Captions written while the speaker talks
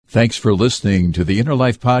Thanks for listening to the Inner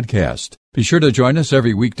Life Podcast. Be sure to join us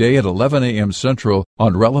every weekday at 11 a.m. Central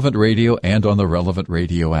on Relevant Radio and on the Relevant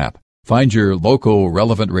Radio app. Find your local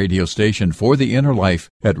Relevant Radio station for the Inner Life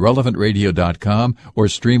at relevantradio.com or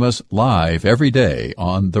stream us live every day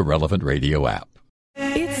on the Relevant Radio app.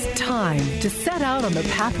 It's time to set out on the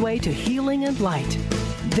pathway to healing and light.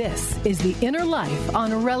 This is the Inner Life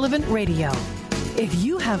on Relevant Radio. If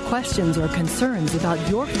you have questions or concerns about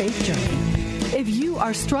your faith journey, if you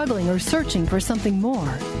are struggling or searching for something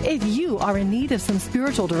more, if you are in need of some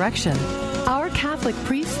spiritual direction, our Catholic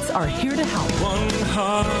priests are here to help. One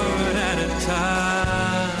heart at a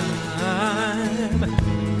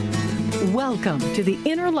time. Welcome to the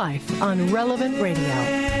Inner Life on Relevant Radio.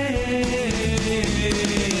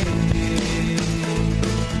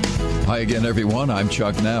 Hi again, everyone. I'm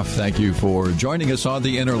Chuck Neff. Thank you for joining us on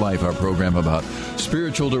The Inner Life, our program about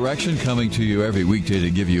spiritual direction, coming to you every weekday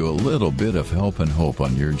to give you a little bit of help and hope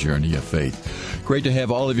on your journey of faith. Great to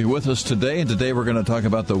have all of you with us today, and today we're going to talk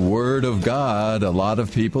about the Word of God. A lot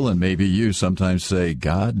of people, and maybe you, sometimes say,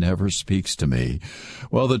 God never speaks to me.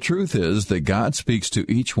 Well, the truth is that God speaks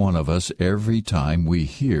to each one of us every time we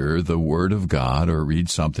hear the Word of God or read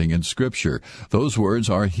something in Scripture. Those words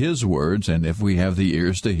are His words, and if we have the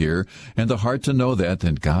ears to hear and the heart to know that,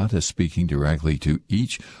 then God is speaking directly to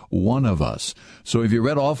each one of us. So have you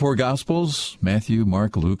read all four Gospels? Matthew,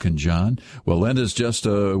 Mark, Luke, and John? Well, Lent is just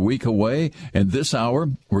a week away, and this hour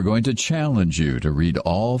we're going to challenge you to read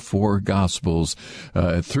all four Gospels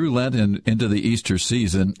through Lent and into the Easter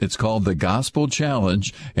season. It's called the Gospel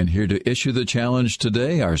Challenge, and here to issue the challenge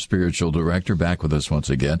today, our spiritual director, back with us once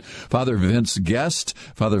again, Father Vince Guest.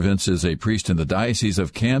 Father Vince is a priest in the Diocese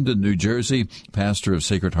of Camden, New Jersey, pastor of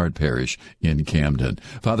Sacred Heart Parish in Camden.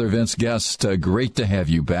 Father Vince Guest, great to have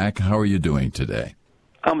you back. How are you doing today?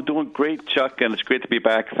 I'm doing great, Chuck, and it's great to be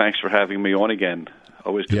back. Thanks for having me on again.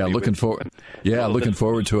 Always good to be looking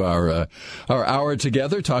forward to our hour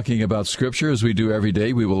together talking about Scripture as we do every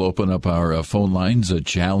day. We will open up our phone lines,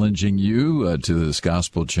 challenging you to this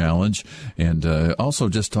gospel challenge, and also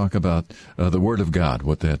just talk about the Word of God,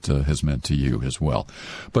 what that has meant to you as well.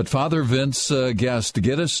 But Father Vince Guest, to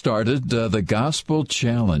get us started, the gospel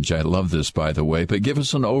challenge. I love this, by the way, but give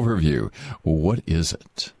us an overview. What is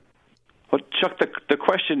it? Well, Chuck, the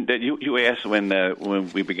question that you asked when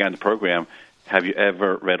we began the program, have you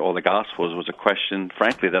ever read all the Gospels, was a question,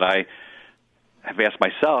 frankly, that I have asked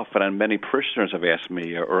myself, and many parishioners have asked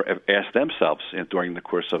me or have asked themselves during the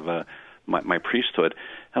course of my priesthood.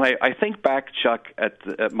 And I think back, Chuck,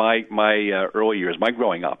 at my early years, my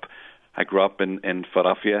growing up. I grew up in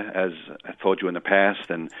Philadelphia, as I told you in the past,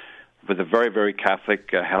 and with a very, very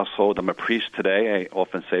Catholic household. I'm a priest today, I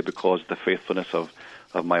often say, because of the faithfulness of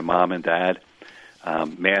my mom and dad.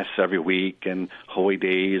 Mass every week and holy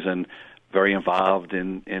days, and very involved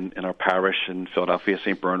in our parish in Philadelphia,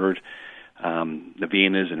 St. Bernard.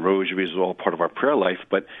 Novenas and rosaries are all part of our prayer life.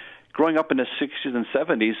 But growing up in the 60s and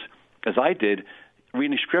 70s, as I did,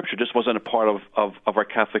 reading Scripture just wasn't a part of our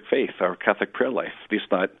Catholic faith, our Catholic prayer life, at least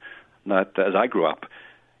not as I grew up.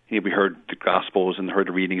 We heard the Gospels and heard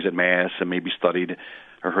the readings at Mass and maybe studied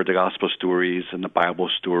or heard the Gospel stories and the Bible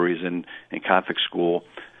stories in Catholic school.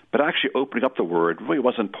 But actually opening up the Word really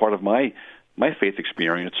wasn't part of my faith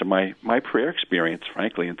experience or my prayer experience,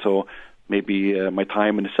 frankly, until maybe my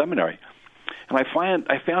time in the seminary. And I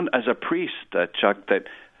found as a priest, Chuck,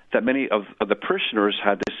 that many of the parishioners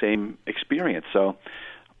had the same experience. So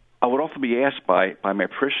I would often be asked by my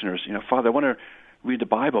parishioners, Father, I want to read the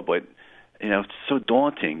Bible, but it's so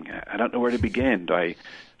daunting. I don't know where to begin. Do I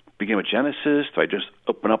begin with Genesis? Do I just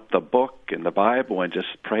open up the book in the Bible and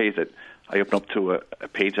just pray that I open up to a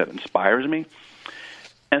page that inspires me?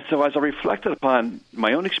 And so as I reflected upon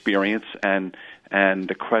my own experience and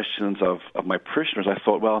the questions of my parishioners, I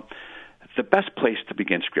thought, well, the best place to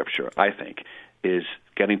begin Scripture, I think, is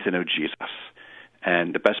getting to know Jesus.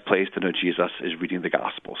 And the best place to know Jesus is reading the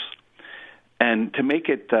Gospels. And to make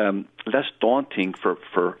it less daunting for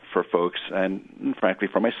folks, and frankly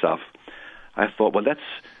for myself, I thought, well,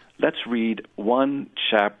 let's read one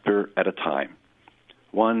chapter at a time.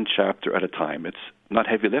 One chapter at a time. It's not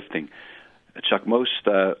heavy lifting. Chuck, most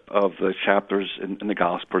of the chapters in the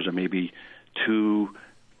Gospels are maybe 2,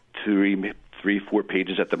 3, 4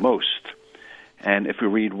 pages at the most. And if we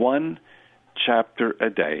read one chapter a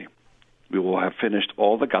day, we will have finished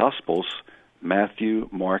all the Gospels, Matthew,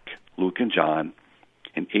 Mark, Luke, and John,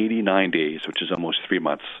 in 89 days, which is almost 3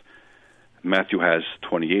 months. Matthew has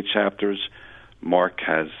 28 chapters, Mark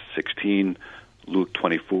has 16, Luke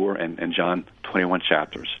 24, and John 21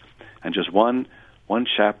 chapters. And just one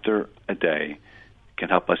chapter a day can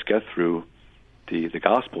help us get through the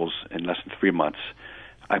Gospels in less than 3 months.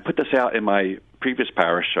 I put this out in my previous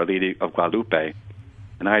parish, Our Lady of Guadalupe,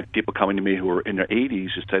 and I had people coming to me who were in their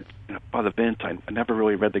 80s who said, Father Vince, I never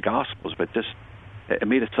really read the Gospels, but it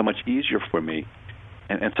made it so much easier for me.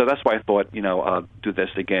 And so that's why I thought, I'll do this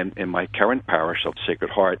again in my current parish of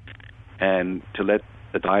Sacred Heart, and to let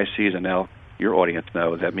the diocese and now your audience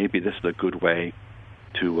know that maybe this is a good way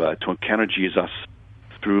to encounter Jesus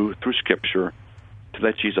through Scripture, to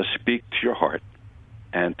let Jesus speak to your heart,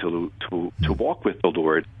 and to walk with the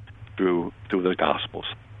Lord through the Gospels.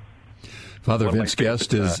 Father Vince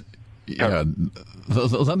Guest is...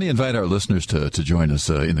 let me invite our listeners to join us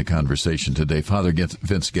in the conversation today. Father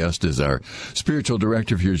Vince Guest is our spiritual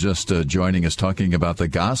director. If you're just joining us, talking about the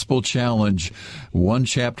Gospel Challenge, one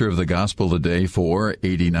chapter of the Gospel a day for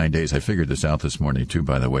 89 days. I figured this out this morning, too,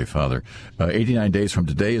 by the way, Father. 89 days from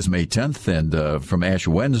today is May 10th, and from Ash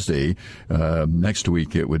Wednesday, next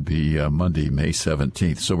week it would be Monday, May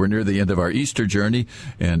 17th. So we're near the end of our Easter journey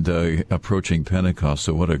and approaching Pentecost.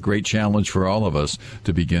 So what a great challenge for all of us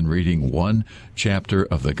to begin reading one chapter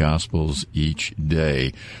of the Gospels each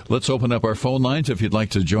day. Let's open up our phone lines. If you'd like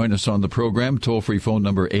to join us on the program, toll-free phone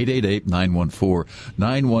number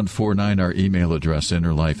 888-914-9149, our email address,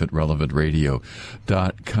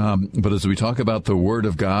 innerlife@relevantradio.com. But as we talk about the Word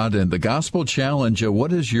of God and the Gospel Challenge,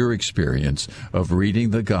 what is your experience of reading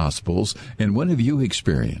the Gospels, and when have you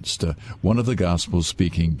experienced one of the Gospels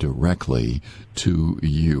speaking directly to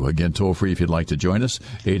you? Again, toll-free if you'd like to join us,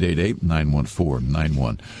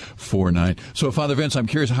 888-914-9149. So, Father Vince, I'm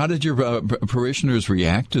curious, how did your parishioners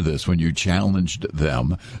react to this when you challenged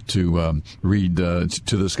them to read to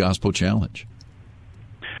this Gospel Challenge?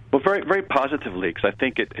 Well, very, very positively, because I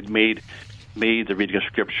think it made the reading of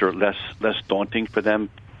Scripture less daunting for them.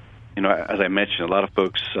 As I mentioned, a lot of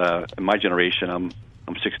folks in my generation, I'm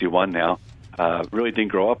 61 now, really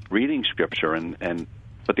didn't grow up reading Scripture,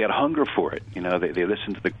 but they had a hunger for it. They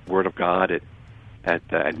listened to the Word of God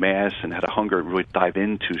at Mass and had a hunger to really dive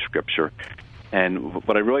into Scripture. And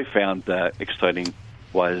what I really found exciting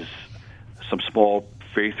was some small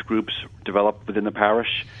faith groups developed within the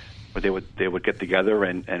parish, where they would get together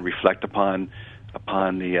and reflect upon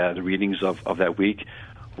the readings of that week.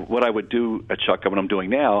 What I would do, Chuck, and what I'm doing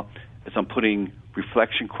now, is I'm putting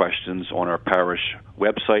reflection questions on our parish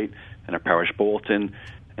website and our parish bulletin.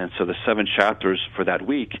 And so the 7 chapters for that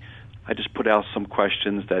week, I just put out some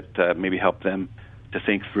questions that maybe help them to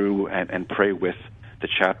think through and pray with the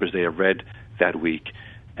chapters they have read that week.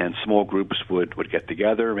 And small groups would get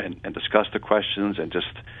together and discuss the questions and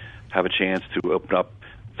just have a chance to open up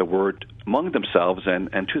the Word among themselves and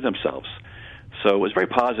to themselves. So it was a very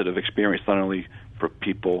positive experience, not only for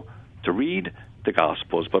people to read the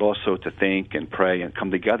Gospels, but also to think and pray and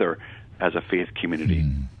come together as a faith community.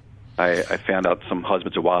 I found out some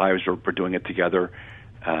husbands and wives were doing it together.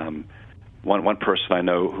 One person I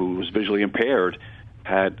know who was visually impaired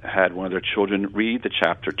had one of their children read the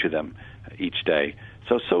chapter to them each day.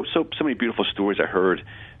 So many beautiful stories I heard,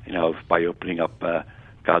 by opening up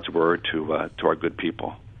God's Word to our good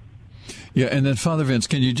people. Yeah, and then Father Vince,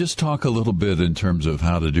 can you just talk a little bit in terms of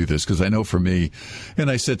how to do this? Because I know for me, and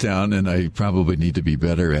I sit down and I probably need to be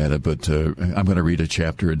better at it, but I'm going to read a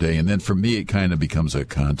chapter a day, and then for me it kind of becomes a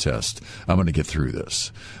contest. I'm going to get through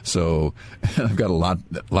this. So I've got a lot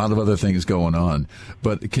of other things going on.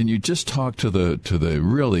 But can you just talk to the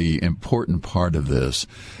really important part of this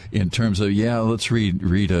in terms of, let's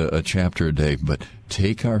read a chapter a day, but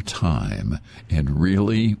take our time and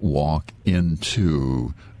really walk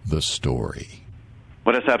into the story.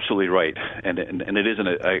 Well, that's absolutely right, and it isn't.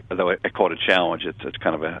 Although I call it a challenge, it's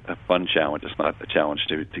kind of a fun challenge. It's not a challenge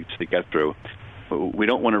to get through. We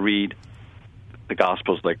don't want to read the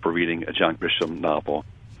Gospels like we're reading a John Grisham novel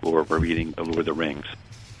or we're reading Lord of the Rings.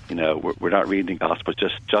 We're not reading the Gospels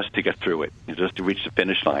just to get through it, just to reach the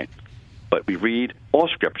finish line. But we read all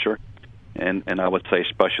Scripture, and I would say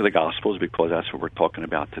especially the Gospels, because that's what we're talking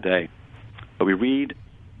about today. But we read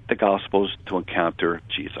the Gospels to encounter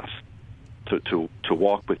Jesus, to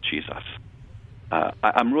walk with Jesus.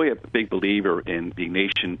 I'm really a big believer in the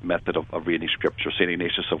Ignatian method of reading Scripture. St.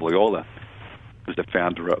 Ignatius of Loyola was the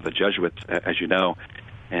founder of the Jesuits, as you know,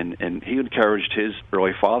 and he encouraged his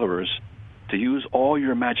early followers to use all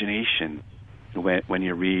your imagination when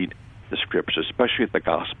you read the Scriptures, especially the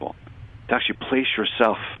Gospel, to actually place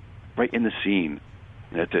yourself right in the scene,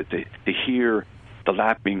 to hear the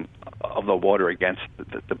lapping of the water against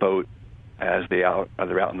the boat as they're out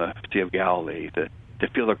in the Sea of Galilee, to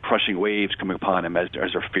feel the crushing waves coming upon them as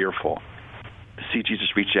they're fearful, to see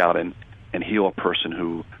Jesus reach out and heal a person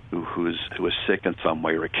who is sick in some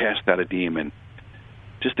way, or cast out a demon,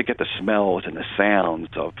 just to get the smells and the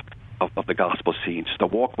sounds of the gospel scene, just to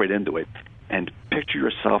walk right into it and picture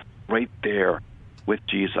yourself right there with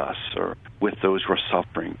Jesus or with those who are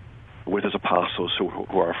suffering, with his apostles who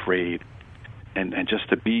are afraid, and just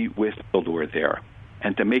to be with the Lord there,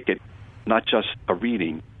 and to make it not just a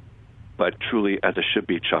reading, but truly, as it should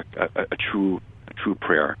be, Chuck, a true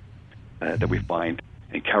prayer that we find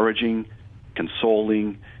encouraging,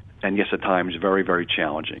 consoling, and yes, at times very, very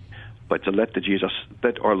challenging. But to let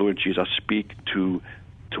our Lord Jesus speak to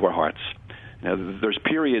our hearts. Now, there's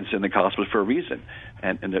periods in the Gospels for a reason,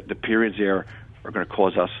 and the periods there are going to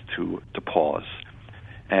cause us to pause.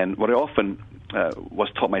 And what I often was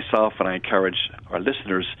taught myself, and I encourage our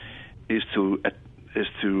listeners, is to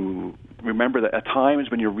remember that at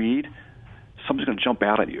times when you read, something's going to jump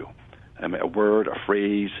out at you, a word, a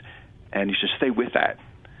phrase, and you should stay with that.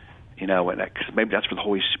 And because maybe that's where the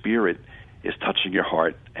Holy Spirit is touching your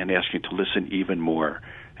heart and asking you to listen even more,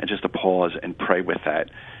 and just to pause and pray with that.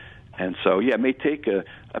 And so, it may take a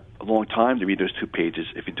long time to read those 2 pages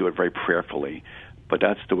if you do it very prayerfully, but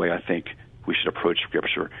that's the way I think we should approach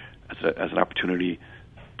Scripture, as an opportunity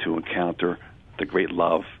to encounter the great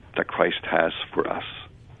love that Christ has for us.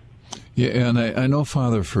 Yeah, and I know,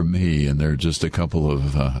 Father, for me, and there are just a couple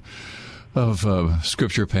of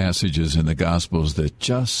Scripture passages in the Gospels that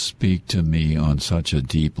just speak to me on such a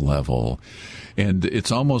deep level. And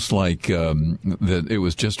it's almost like that it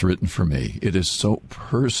was just written for me. It is so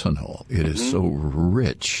personal. It is so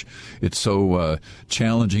rich. It's so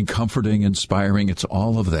challenging, comforting, inspiring. It's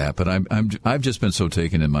all of that. But I've just been so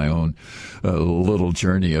taken in my own little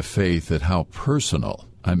journey of faith at how personal,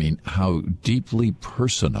 how deeply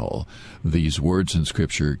personal these words in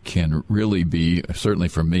Scripture can really be, certainly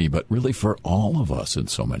for me, but really for all of us in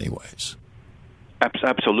so many ways.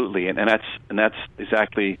 Absolutely, and that's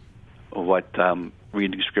exactly what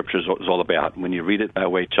reading Scripture is all about. When you read it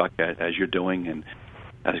that way, Chuck, as you're doing, and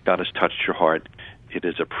as God has touched your heart, it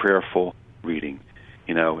is a prayerful reading.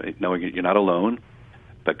 Knowing you're not alone,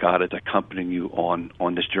 but God is accompanying you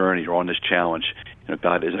on this journey or on this challenge.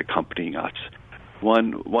 God is accompanying us.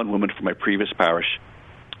 One woman from my previous parish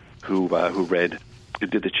who did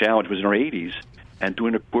the challenge was in her 80s, and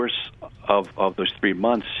during the course of those 3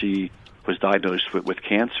 months, she was diagnosed with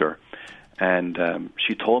cancer, and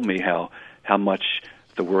she told me how much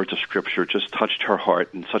the words of Scripture just touched her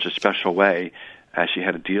heart in such a special way as she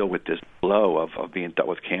had to deal with this blow of being dealt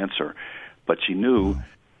with cancer. But she knew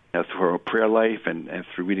through her prayer life and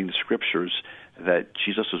through reading the Scriptures that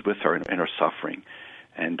Jesus was with her in her suffering,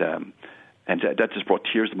 and that just brought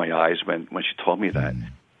tears to my eyes when she told me that,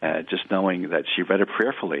 just knowing that she read it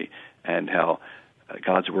prayerfully and how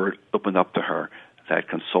God's Word opened up to her that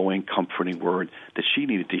consoling, comforting word that she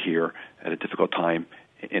needed to hear at a difficult time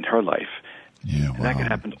in her life. Yeah, wow. And that can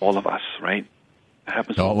happen to all of us, right? It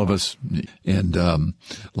happens to all of us. And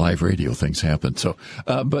live radio things happen. So,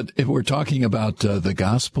 but if we're talking about the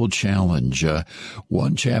Gospel Challenge,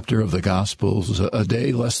 1 chapter of the Gospels a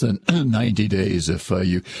day, less than 90 days. If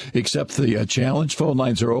you accept the challenge, phone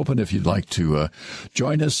lines are open if you'd like to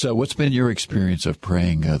join us. What's been your experience of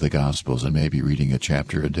praying the Gospels and maybe reading a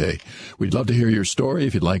chapter a day? We'd love to hear your story.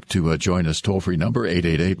 If you'd like to join us, toll-free number,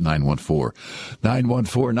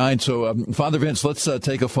 888-914-9149. So, Father Vince, let's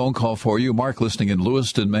take a phone call for you. Mark, listening in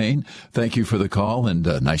Lewiston, Maine. Thank you for the call, and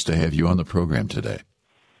nice to have you on the program today.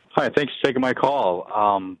 Hi, thanks for taking my call.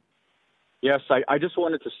 Yes, I just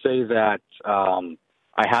wanted to say that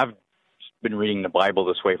I have been reading the Bible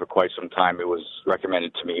this way for quite some time. It was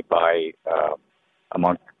recommended to me by a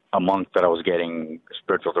monk that I was getting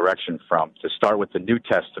spiritual direction from, to start with the New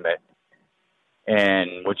Testament,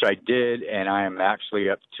 and which I did, and I am actually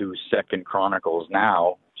up to 2 Chronicles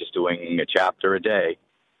now, just doing a chapter a day.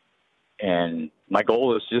 And my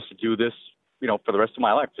goal is just to do this, for the rest of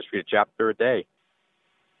my life, just read a chapter a day.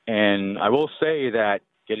 And I will say that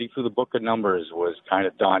getting through the book of Numbers was kind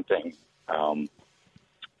of daunting.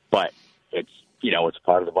 But it's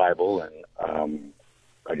part of the Bible, and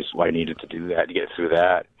I needed to do that to get through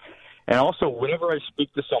that. And also, whenever I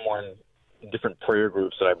speak to someone in different prayer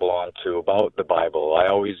groups that I belong to about the Bible, I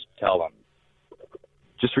always tell them,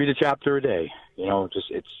 just read a chapter a day.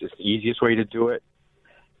 It's the easiest way to do it.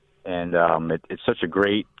 And it's such a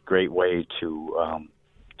great way to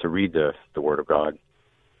read the Word of God.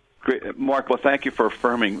 Great, Mark. Well, thank you for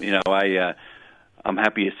affirming. I'm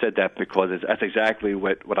happy you said that, because that's exactly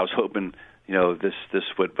what I was hoping. This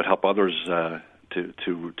would help others to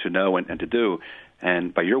know and to do.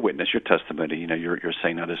 And by your witness, your testimony, you're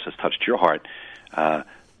saying how this has touched your heart,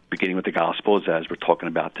 beginning with the Gospels as we're talking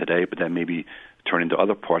about today, but then maybe turn into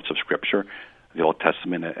other parts of Scripture, the Old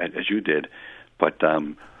Testament, as you did. But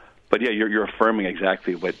yeah, you're affirming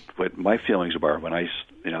exactly what my feelings were when I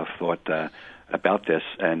thought about this.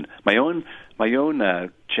 And my own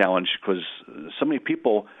challenge, because so many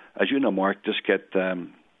people, as you know, Mark, just get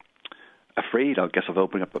afraid, I guess, of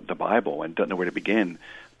opening up the Bible and don't know where to begin.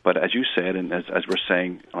 But as you said, and as we're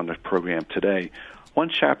saying on the program today, one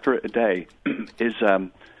chapter a day is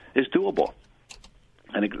doable.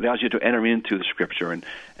 And it allows you to enter into the Scripture,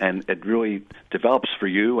 and it really develops for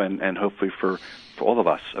you and hopefully for all of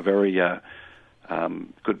us a very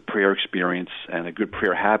good prayer experience and a good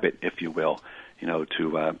prayer habit, if you will,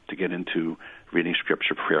 to get into reading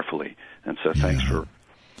Scripture prayerfully. And so thanks for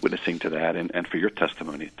witnessing to that and for your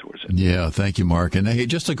testimony towards it. Yeah, thank you, Mark. And hey,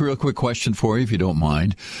 just a real quick question for you, if you don't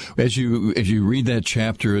mind. As you read that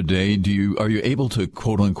chapter a day, are you able to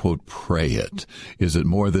quote unquote pray it? Is it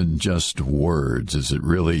more than just words? Is it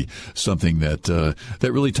really something that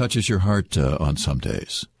really touches your heart on some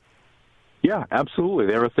days? Yeah, absolutely.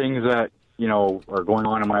 There are things that are going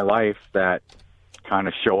on in my life that kind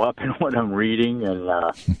of show up in what I'm reading, and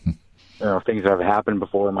things that have happened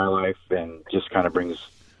before in my life, and just kind of brings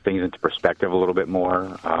things into perspective a little bit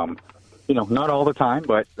more. Not all the time,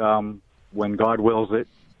 but when God wills it,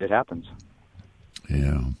 it happens.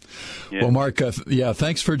 Yeah. Well, Mark,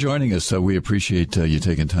 thanks for joining us. We appreciate you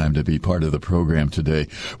taking time to be part of the program today.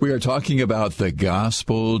 We are talking about the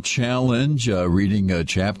Gospel Challenge, reading a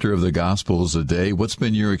chapter of the Gospels a day. What's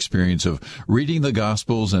been your experience of reading the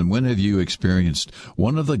Gospels, and when have you experienced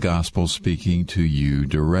one of the Gospels speaking to you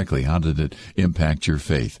directly? How did it impact your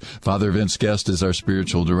faith? Father Vince Guest is our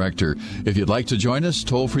spiritual director. If you'd like to join us,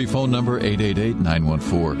 toll-free phone number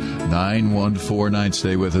 888-914-9149.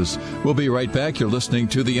 Stay with us. We'll be right back. You're listening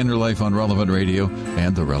to The Inner Life on Relevant Radio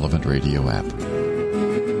and the Relevant Radio app.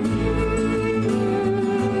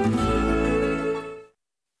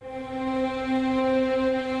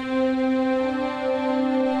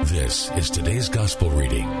 This is today's Gospel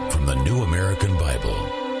reading from the New American Bible.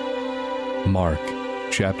 Mark,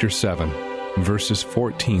 chapter 7, verses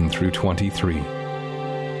 14 through 23.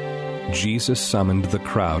 Jesus summoned the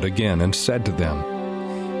crowd again and said to them,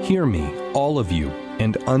 "Hear me, all of you,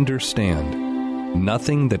 and understand.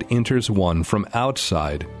 Nothing that enters one from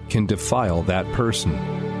outside can defile that person,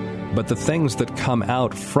 but the things that come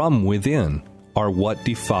out from within are what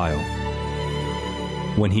defile."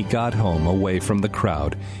 When he got home away from the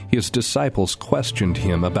crowd, his disciples questioned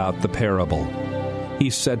him about the parable. He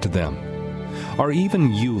said to them, "Are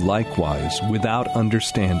even you likewise without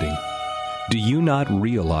understanding? Do you not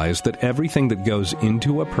realize that everything that goes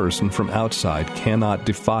into a person from outside cannot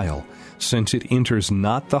defile, since it enters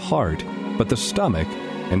not the heart, but the stomach,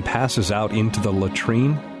 and passes out into the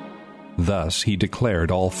latrine?" Thus he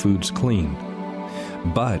declared all foods clean.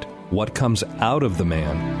 But what comes out of the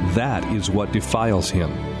man, that is what defiles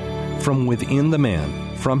him. From within the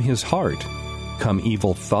man, from his heart, come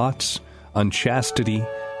evil thoughts, unchastity,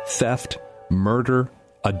 theft, murder,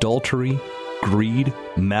 adultery, greed,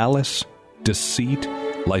 malice, deceit,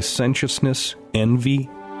 licentiousness, envy,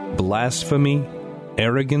 blasphemy,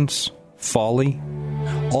 arrogance, folly.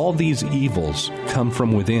 All these evils come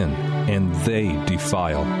from within, and they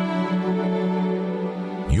defile.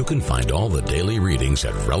 You can find all the daily readings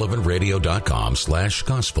at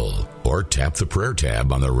relevantradio.com/gospel or tap the prayer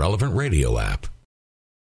tab on the Relevant Radio app.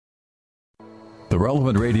 The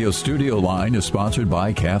Relevant Radio studio line is sponsored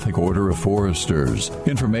by Catholic Order of Foresters.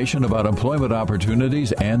 Information about employment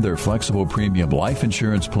opportunities and their flexible premium life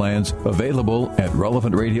insurance plans available at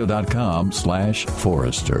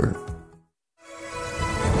relevantradio.com/forester.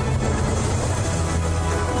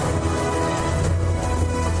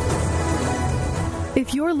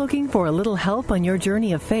 If you're looking for a little help on your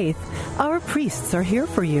journey of faith, our priests are here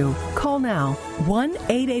for you. Call now,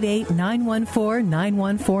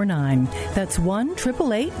 1-888-914-9149. That's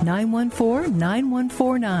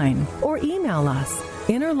 1-888-914-9149. Or email us,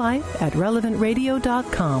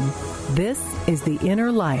 innerlife@relevantradio.com. This is The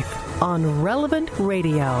Inner Life on Relevant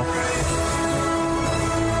Radio.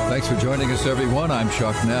 Thanks for joining us, everyone. I'm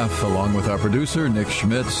Chuck Neff, along with our producer, Nick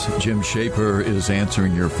Schmitz. Jim Shaper is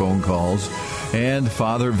answering your phone calls. And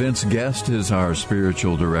Father Vince Guest is our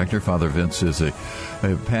spiritual director. Father Vince is a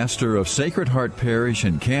pastor of Sacred Heart Parish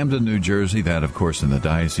in Camden, New Jersey, that, of course, in the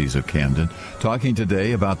Diocese of Camden, talking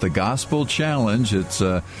today about the Gospel Challenge. It's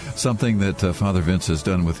something that Father Vince has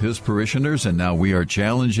done with his parishioners, and now we are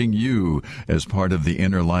challenging you as part of the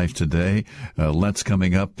Inner Life today. Lent's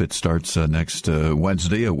coming up. It starts next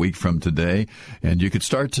Wednesday, a week from today. And you could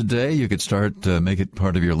start today. You could start, make it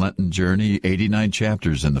part of your Lenten journey. 89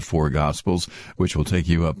 chapters in the four Gospels, which will take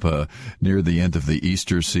you up near the end of the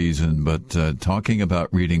Easter season. But talking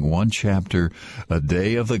about reading one chapter a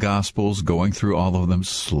day of the Gospels, going through all of them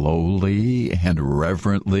slowly and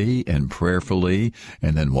reverently and prayerfully,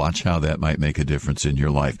 and then watch how that might make a difference in your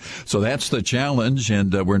life. So that's the challenge,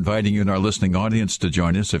 and we're inviting you and our listening audience to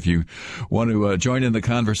join us. If you want to join in the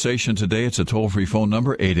conversation today, it's a toll-free phone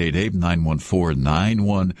number,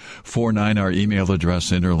 888-914-9149. Our email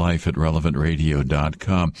address,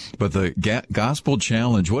 innerlife@relevantradio.com. But the Gospel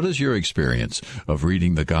Challenge, what is your experience of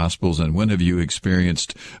reading the Gospels, and when have you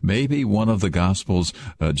experienced maybe one of the Gospels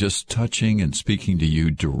just touching and speaking to you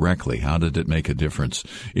directly? How did it make a difference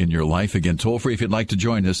in your life? Again, toll-free if you'd like to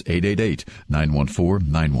join us,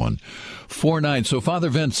 888-914-9149. So, Father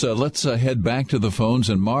Vince, let's head back to the phones.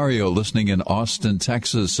 And Mario, listening in Austin,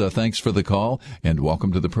 Texas, thanks for the call, and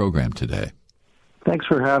welcome to the program today. Thanks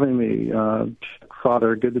for having me,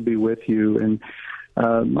 Father. Good to be with you. And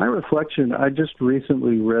my reflection, I just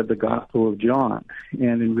recently read the Gospel of John,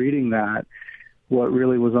 and in reading that, what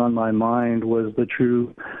really was on my mind was the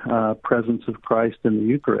true presence of Christ in the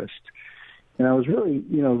Eucharist. And I was really,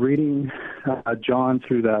 reading John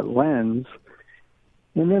through that lens,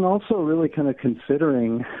 and then also really kind of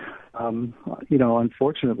considering,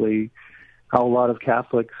 unfortunately, how a lot of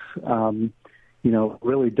Catholics,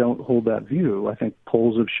 really don't hold that view. I think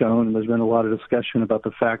polls have shown, and there's been a lot of discussion about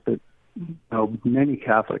the fact that many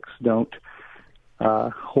Catholics don't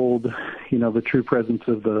hold, the true presence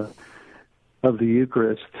of the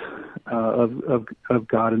Eucharist, of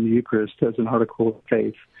God in the Eucharist as an article of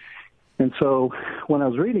faith. And so when I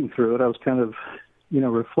was reading through it, I was kind of,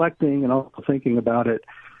 reflecting and also thinking about it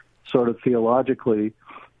sort of theologically.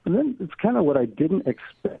 And then it's kind of what I didn't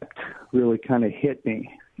expect really kind of hit me.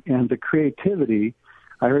 And the creativity,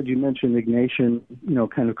 I heard you mention Ignatian,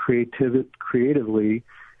 kind of creatively,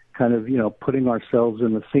 kind of, putting ourselves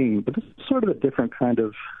in the scene. But this is sort of a different kind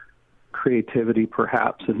of creativity,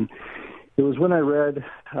 perhaps. And it was when I read,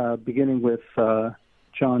 beginning with John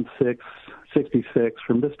 6:66,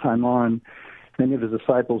 from this time on, many of his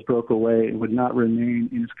disciples broke away and would not remain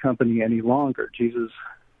in his company any longer. Jesus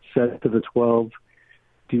said to the 12,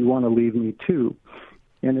 "Do you want to leave me too?"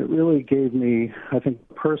 And it really gave me, I think,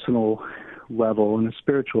 a personal level and a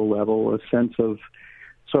spiritual level, a sense of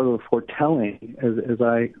sort of foretelling, as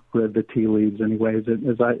I read the tea leaves anyways,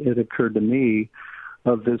 it occurred to me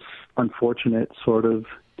of this unfortunate sort of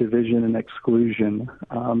division and exclusion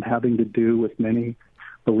having to do with many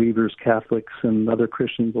believers, Catholics, and other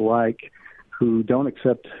Christians alike, who don't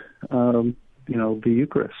accept, the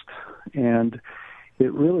Eucharist. And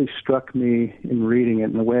it really struck me in reading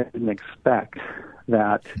it in a way I didn't expect,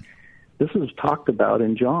 that this is talked about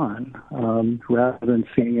in John, rather than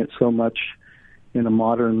seeing it so much in a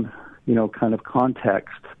modern, kind of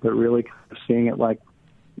context, but really kind of seeing it like,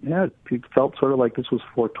 it felt sort of like this was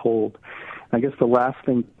foretold. I guess the last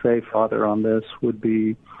thing to say, Father, on this would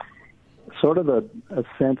be sort of a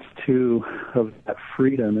sense, too, of that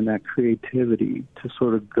freedom and that creativity to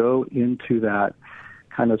sort of go into that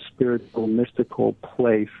kind of spiritual, mystical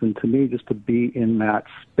place. And to me, just to be in that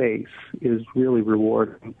space is really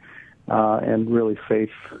rewarding and really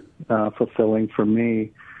faith-fulfilling for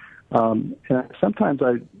me. And sometimes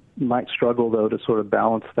I might struggle, though, to sort of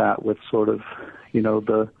balance that with sort of,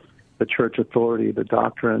 the church authority, the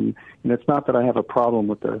doctrine. And it's not that I have a problem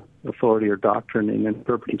with the authority or doctrine in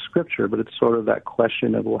interpreting Scripture, but it's sort of that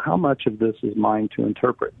question of, well, how much of this is mine to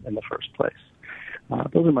interpret in the first place?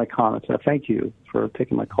 Those are my comments. I thank you for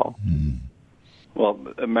taking my call. Well,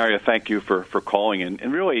 Mario, thank you for calling.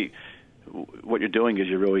 And really, what you're doing is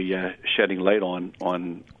you're really shedding light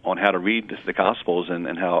on how to read the Gospels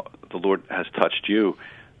and how the Lord has touched you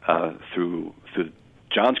through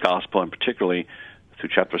John's Gospel, and particularly through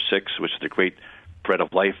chapter 6, which is the great bread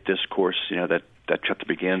of life discourse. That chapter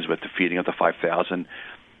begins with the feeding of the 5,000,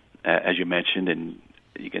 as you mentioned, and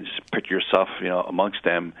you can just picture yourself, amongst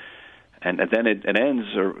them. And then it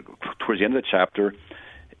ends, or towards the end of the chapter,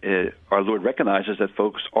 our Lord recognizes that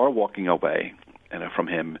folks are walking away from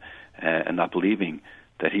Him and not believing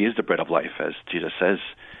that He is the bread of life, as Jesus says.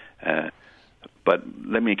 But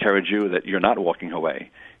let me encourage you that you're not walking away,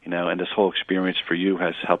 and this whole experience for you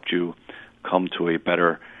has helped you come to a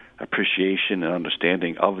better appreciation and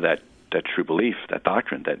understanding of that true belief, that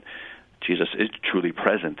doctrine, that Jesus is truly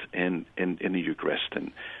present in the Eucharist.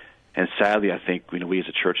 And sadly, I think we as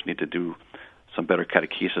a church need to do some better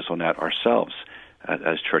catechesis on that ourselves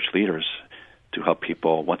as church leaders, to help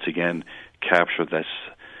people once again capture the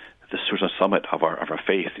summit of our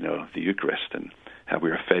faith, the Eucharist, and how we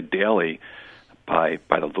are fed daily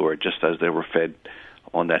by the Lord, just as they were fed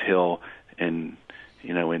on that hill in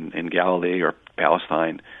Galilee or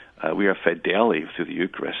Palestine. We are fed daily through the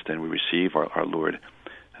Eucharist, and we receive our Lord,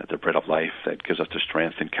 the bread of life that gives us the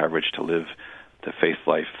strength and courage to live the faith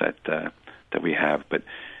life that we have. But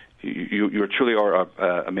you truly are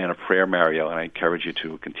a man of prayer, Mario, and I encourage you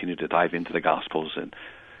to continue to dive into the Gospels and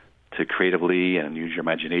to creatively and use your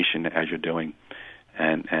imagination as you're doing.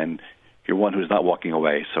 And you're one who's not walking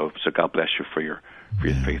away. So God bless you for your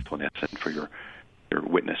faithfulness and for your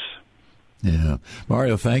witness. Yeah.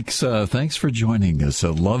 Mario, thanks for joining us. I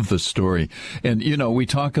love the story. And, we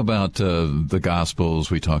talk about the Gospels,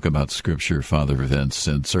 we talk about Scripture, Father Vince,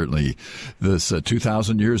 and certainly this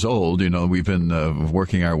 2,000 years old, we've been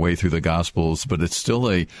working our way through the Gospels, but it's still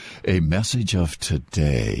a message of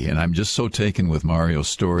today. And I'm just so taken with Mario's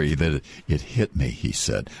story that it hit me, he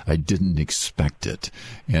said. I didn't expect it.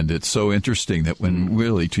 And it's so interesting that when,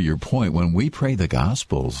 really, to your point, when we pray the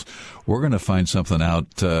Gospels, we're going to find something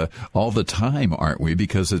out all the time, aren't we?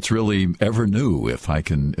 Because it's really ever new, if I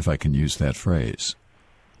can use that phrase.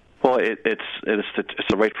 Well, it's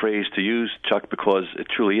the right phrase to use, Chuck, because it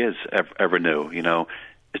truly is ever new.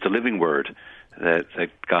 It's the living word that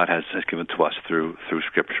God has given to us through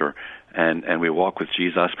Scripture, and we walk with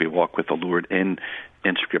Jesus, we walk with the Lord in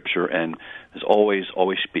Scripture, and is always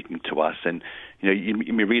speaking to us. And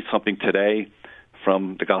you may read something today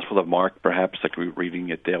from the Gospel of Mark, perhaps, like we're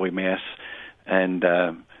reading at daily Mass, and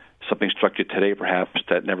something struck you today, perhaps,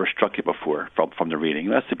 that never struck you before from the reading.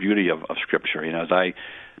 And that's the beauty of Scripture. As I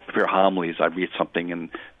prepare homilies, I read something,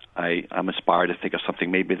 and I'm inspired to think of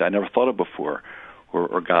something maybe that I never thought of before,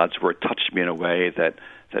 or God's Word touched me in a way that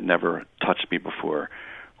never touched me before,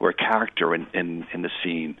 or a character in the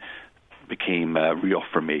scene became real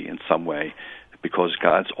for me in some way, because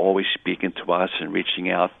God's always speaking to us and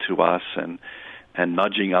reaching out to us and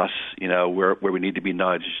nudging us, where we need to be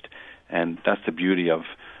nudged. And that's the beauty of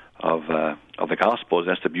the Gospels.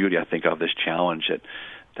 That's the beauty, I think, of this challenge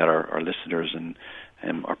that our listeners and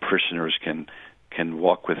our parishioners can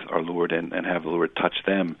walk with our Lord and have the Lord touch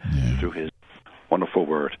them through His wonderful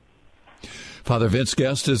Word. Father Vince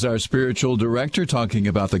Guest is our spiritual director, talking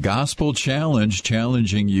about the Gospel Challenge,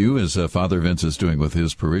 challenging you, as Father Vince is doing with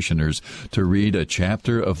his parishioners, to read a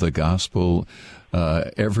chapter of the Gospel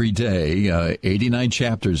every day, 89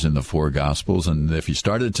 chapters in the four Gospels. And if you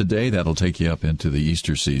started today, that'll take you up into the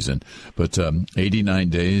Easter season. But 89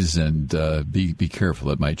 days, and be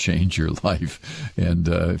careful. It might change your life. And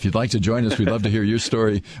if you'd like to join us, we'd love to hear your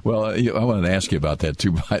story. Well, I wanted to ask you about that,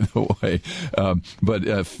 too, by the way. But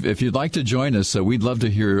if you'd like to join us, we'd love to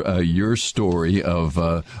hear your story of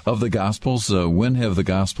the Gospels. When have the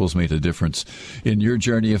Gospels made a difference in your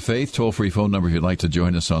journey of faith? Toll-free phone number if you'd like to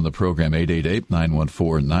join us on the program,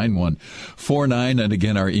 888-914-9149. And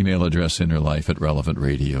again, our email address,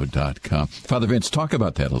 innerlife@relevantradio.com. Father Vince, talk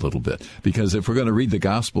about that a little bit, because if we're going to read the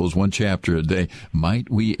Gospels one chapter a day, might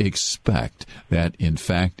we expect that, in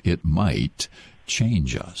fact, it might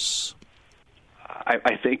change us?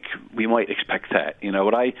 I think we might expect that.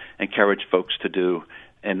 What I encourage folks to do,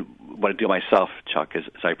 and what I do myself, Chuck, is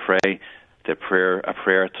I pray a prayer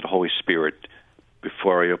to the Holy Spirit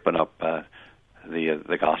before I open up the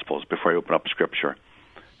Gospels, before I open up Scripture,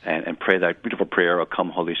 and pray that beautiful prayer, "O come,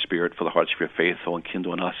 Holy Spirit, fill the hearts of your faithful, and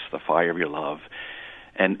kindle in us the fire of your love,"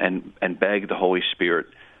 and beg the Holy Spirit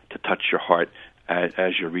to touch your heart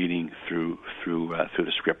as you're reading through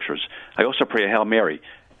the Scriptures. I also pray a Hail Mary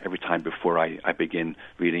every time before I begin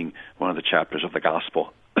reading one of the chapters of the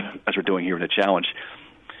Gospel, as we're doing here in the Challenge,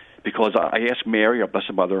 because I ask Mary, our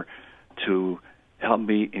Blessed Mother, to help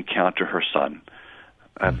me encounter her Son.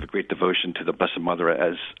 I have a great devotion to the Blessed Mother,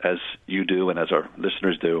 as you do and as our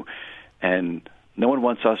listeners do, and no one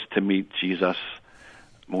wants us to meet Jesus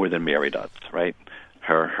more than Mary does, right?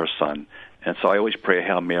 Her Son. And so I always pray a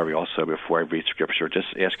Hail Mary also before I read Scripture, just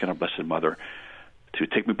asking our Blessed Mother to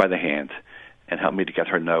take me by the hand and help me to get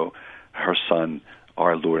her know her Son,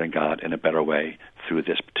 our Lord and God, in a better way through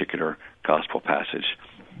this particular gospel passage.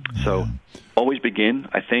 So always begin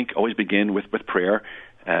with prayer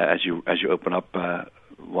as you open up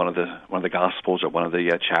one of the Gospels or one of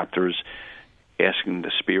the chapters, asking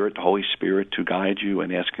the Spirit, the Holy Spirit, to guide you,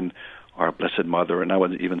 and asking our Blessed Mother, and I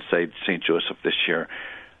would even say St. Joseph this year,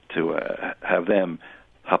 to have them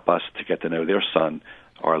help us to get to know their Son,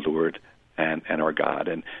 our Lord and our God.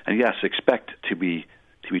 And yes, expect to be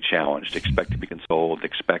challenged, expect to be consoled,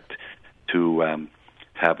 expect to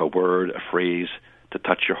have a word, a phrase to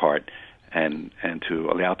touch your heart, and to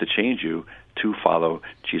allow it to change you to follow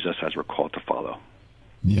Jesus as we're called to follow.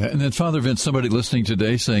 Yeah, and then Father Vince, somebody listening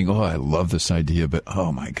today saying, oh, I love this idea, but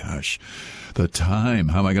oh my gosh, the time,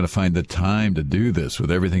 how am I going to find the time to do this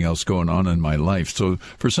with everything else going on in my life? So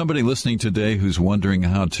for somebody listening today who's wondering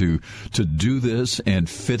how to do this and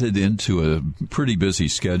fit it into a pretty busy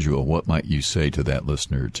schedule, what might you say to that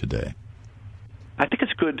listener today? I think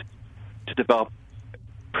it's good to develop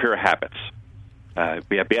prayer habits.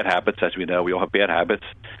 We have bad habits, as we know. We all have bad habits,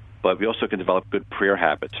 but we also can develop good prayer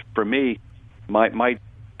habits. For me,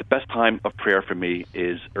 the best time of prayer for me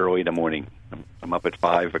is early in the morning. I'm up at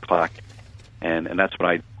 5 o'clock, and that's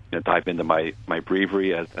when I dive into my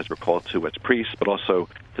breviary, as we're called to as priests, but also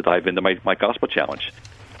to dive into my gospel challenge.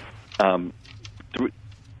 One of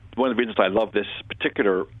the reasons I love this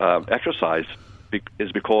particular exercise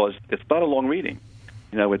is because it's not a long reading.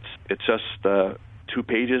 It's just 2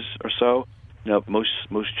 pages or so.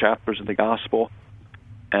 Most chapters in the gospel,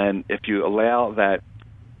 and if you allow that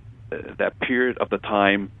period of the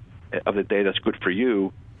time of the day that's good for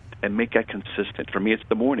you, and make that consistent. For me, it's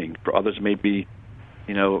the morning. For others, it may be,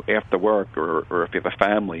 after work, or if you have a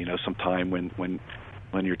family, sometime when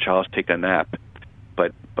your child's taking a nap.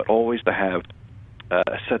 But always to have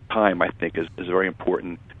a set time, I think, is very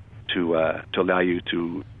important to allow you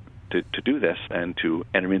to do this and to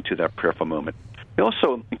enter into that prayerful moment. We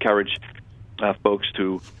also encourage folks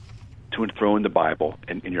to enthrone the Bible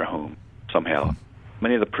in your home somehow.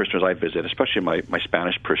 Many of the parishioners I visit, especially my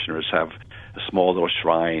Spanish parishioners, have a small little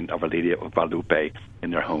shrine of Our Lady of Guadalupe in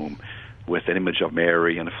their home with an image of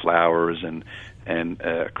Mary and flowers and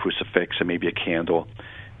a crucifix and maybe a candle.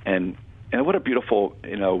 And what a beautiful,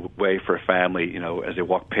 way for a family, as they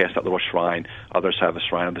walk past that little shrine. Others have a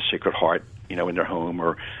shrine of the Sacred Heart, in their home,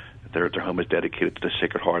 or their home is dedicated to the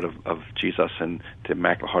Sacred Heart of Jesus and the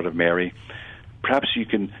Immaculate Heart of Mary. Perhaps you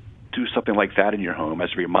can do something like that in your home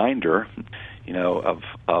as a reminder,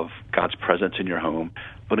 of God's presence in your home,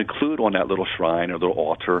 but include on that little shrine or little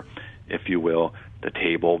altar, if you will, the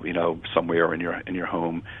table, somewhere in your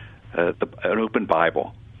home, an open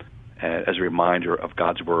Bible as a reminder of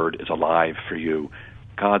God's Word is alive for you.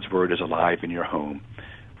 God's Word is alive in your home.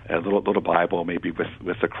 A little Bible, maybe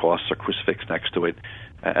with a cross or crucifix next to it,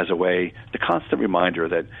 as a way, the constant reminder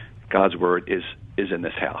that God's Word is in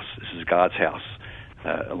this house. This is God's house,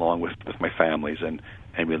 along with my families, and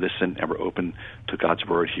we listen and we're open to God's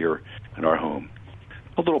Word here in our home.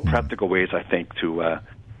 A little practical ways, I think, to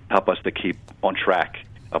help us to keep on track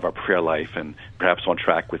of our prayer life and perhaps on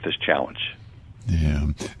track with this challenge. Yeah.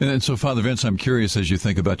 And so, Father Vince, I'm curious, as you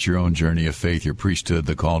think about your own journey of faith, your priesthood,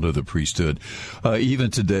 the call to the priesthood,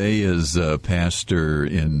 even today as pastor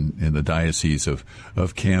in the Diocese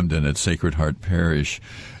of Camden at Sacred Heart Parish,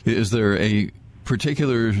 is there a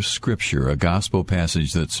particular scripture, a gospel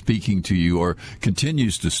passage that's speaking to you or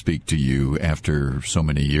continues to speak to you after so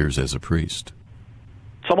many years as a priest?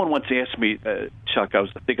 Someone once asked me, Chuck,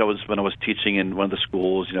 when I was teaching in one of the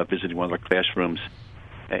schools, visiting one of our classrooms,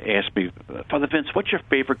 asked me, Father Vince, what's your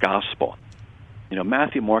favorite gospel?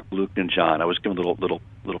 Matthew, Mark, Luke, and John. I was given a little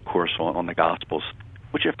course on the Gospels.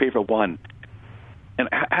 What's your favorite one? And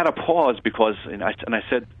I had to pause because, I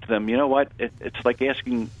said to them, you know what? It's like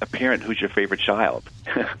asking a parent who's your favorite child.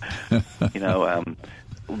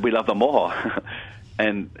 We love them all,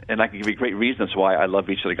 and I can give you great reasons why I love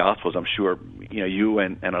each of the Gospels. I'm sure you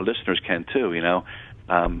and our listeners can too.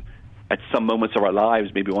 At some moments of our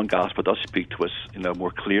lives, maybe one gospel does speak to us,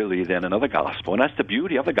 more clearly than another gospel, and that's the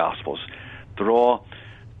beauty of the Gospels. They're all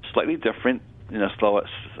slightly different, tell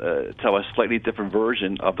a slightly different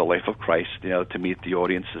version of the life of Christ, to meet the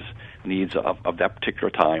audience's needs of that particular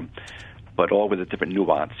time, but all with a different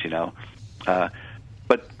nuance,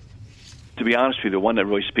 But to be honest with you, the one that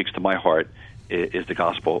really speaks to my heart is the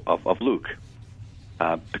Gospel of Luke,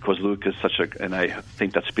 because Luke is and I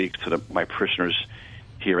think that speaks to my parishioners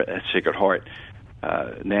here at Sacred Heart.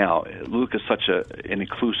 Now, Luke is such an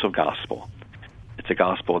inclusive gospel. It's a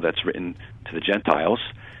gospel that's written to the Gentiles.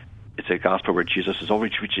 It's a gospel where Jesus is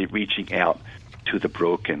always reaching out to the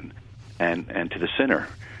broken and to the sinner,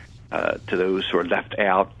 to those who are left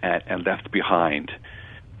out and left behind.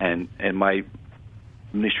 And my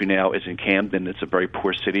ministry now is in Camden. It's a very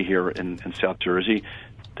poor city here in South Jersey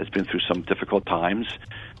that's been through some difficult times,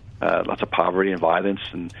 lots of poverty and violence,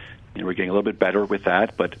 and we're getting a little bit better with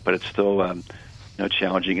that, but it's still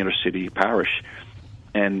challenging inner city parish.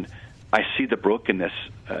 And I see the brokenness,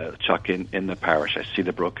 Chuck, in the parish. I see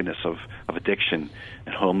the brokenness of addiction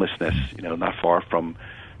and homelessness, not far from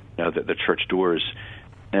the church doors.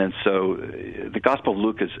 And so the Gospel of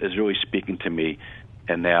Luke is really speaking to me.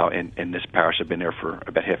 And now in this parish, I've been there for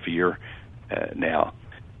about half a year now,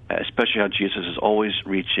 especially how Jesus is always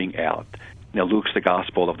reaching out. Luke's the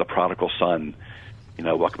Gospel of the prodigal son.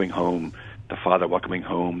 welcoming home, the father welcoming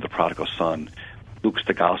home the prodigal son. Luke's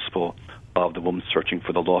the gospel of the woman searching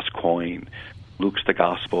for the lost coin. Luke's the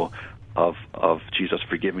gospel of Jesus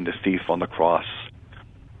forgiving the thief on the cross.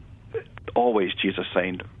 Always Jesus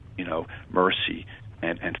saying, mercy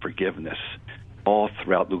and forgiveness all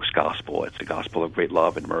throughout Luke's gospel. It's a gospel of great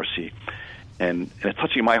love and mercy. And it's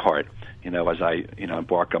touching my heart, as I,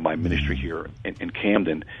 embark on my ministry here in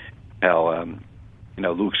Camden, how,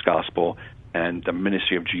 Luke's gospel and the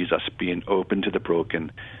ministry of Jesus being open to the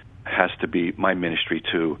broken has to be my ministry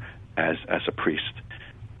too as a priest.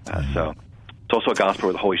 So it's also a gospel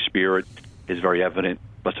where the Holy Spirit is very evident.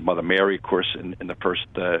 Blessed Mother Mary, of course, in the first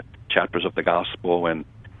chapters of the gospel, and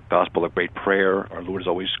gospel of great prayer. Our Lord is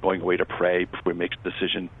always going away to pray before he makes a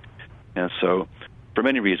decision. And so, for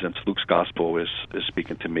many reasons, Luke's gospel is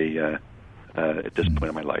speaking to me at this point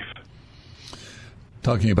in my life.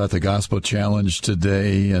 Talking about the Gospel Challenge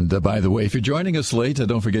today. And by the way, if you're joining us late,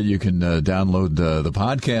 don't forget you can download the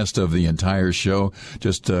podcast of the entire show.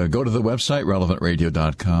 Just go to the website,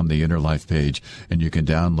 relevantradio.com, the Inner Life page, and you can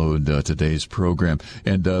download today's program.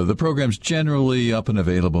 And the program's generally up and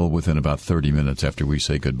available within about 30 minutes after we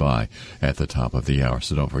say goodbye at the top of the hour.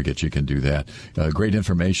 So don't forget you can do that. Great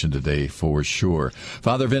information today for sure.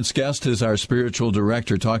 Father Vince Guest is our spiritual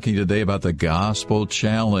director, talking today about the Gospel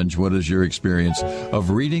Challenge. What is your experience of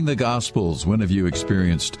reading the Gospels? When have you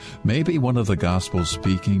experienced maybe one of the Gospels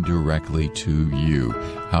speaking directly to you?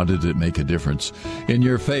 How did it make a difference in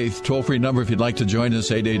your faith? Toll-free number if you'd like to join us,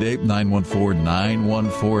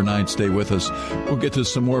 888-914-9149. Stay with us. We'll get to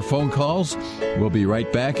some more phone calls. We'll be right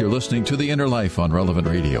back. You're listening to The Inner Life on Relevant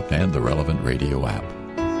Radio and the Relevant Radio app.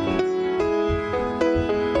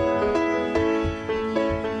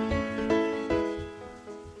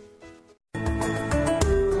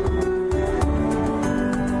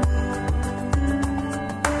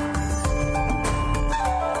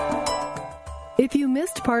 If you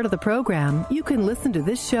missed part of the program, you can listen to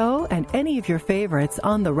this show and any of your favorites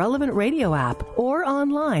on the Relevant Radio app or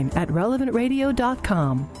online at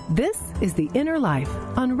relevantradio.com. This is The Inner Life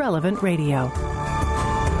on Relevant Radio.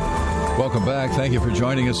 Welcome back. Thank you for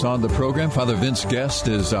joining us on the program. Father Vince Guest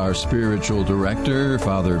is our spiritual director.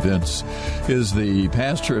 Father Vince is the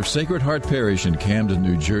pastor of Sacred Heart Parish in Camden,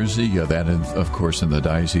 New Jersey. That is, of course, in the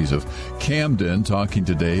Diocese of Camden, talking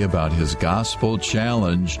today about his Gospel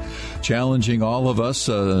Challenge, challenging all of us,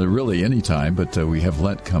 really anytime, but we have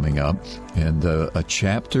Lent coming up, and a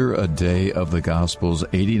chapter a day of the Gospels,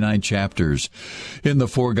 89 chapters in the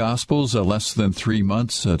four Gospels, less than 3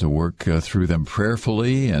 months to work through them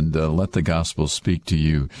prayerfully and let the Gospel speak to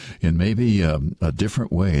you in maybe a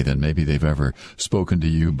different way than maybe they've ever spoken to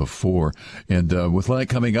you before. And with Lent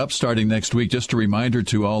coming up starting next week, just a reminder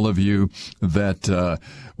to all of you that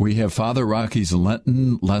we have Father Rocky's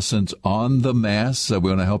Lenten lessons on the Mass. We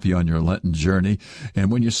want to help you on your Lenten journey.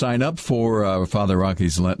 And when you sign up for Father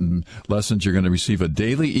Rocky's Lenten lessons, you're going to receive a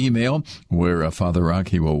daily email where Father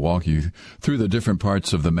Rocky will walk you through the different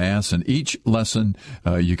parts of the Mass. And each lesson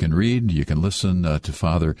you can read, you can listen to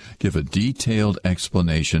Father give a detailed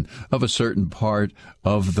explanation of a certain part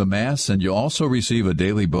of the Mass. And you'll also receive a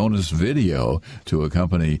daily bonus video to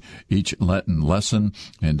accompany each Lenten lesson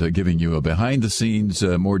and giving you a behind-the-scenes,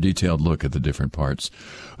 more detailed look at the different parts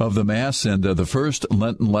of the Mass. And the first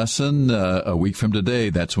Lenten lesson, a week from today,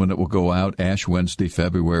 that's when it will go out, Ash Wednesday,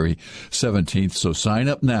 February 17th. So sign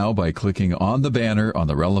up now by clicking on the banner on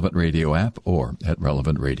the Relevant Radio app or at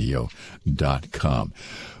relevantradio.com.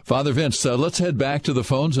 Father Vince, let's head back to the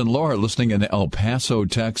phones. And Laura, listening in El Paso,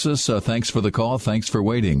 Texas, thanks for the call. Thanks for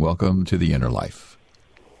waiting. Welcome to The Inner Life.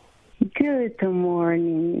 Good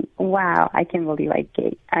morning. Wow, I can't believe I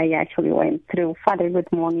actually went through. Father,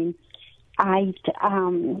 good morning. I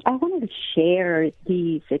wanted to share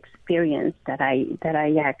this experience that I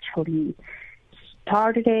actually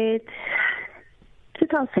started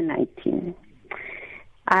 2019.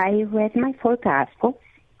 I read my four Gospels.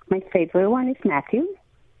 My favorite one is Matthew,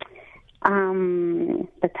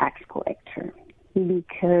 the tax collector,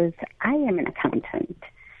 because I am an accountant.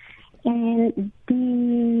 And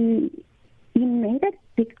it made a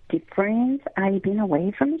big difference. I've been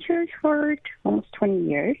away from the church for almost 20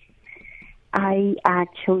 years. It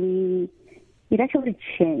actually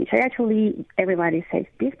changed. Everybody says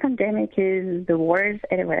this pandemic is the worst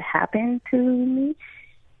that ever happened to me.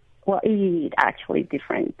 Well, it's actually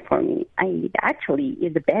different for me. It actually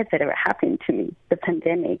is the best that ever happened to me, the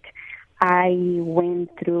pandemic. I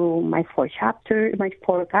went through my four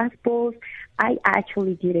Gospels. I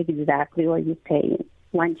actually did exactly what you say,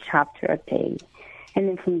 one chapter a day. And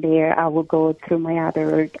then from there, I will go through my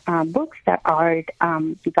other books that are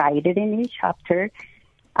divided in each chapter.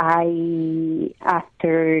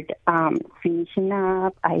 After finishing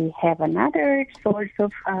up, I have another source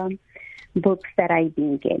of books that I've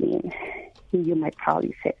been getting. You might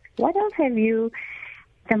probably say, what else have you?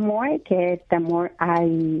 The more I get, the more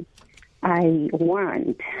I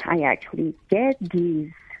want. I actually get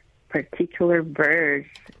these particular verse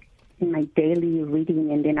in my daily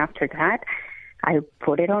reading, and then after that, I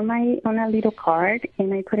put it on a little card,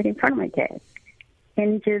 and I put it in front of my desk,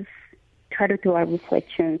 and just try to do our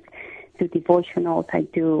reflections, do devotionals. I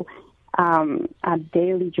do a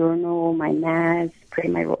daily journal, my mass, pray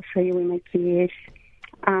my rosary with my kids.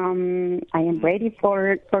 I am ready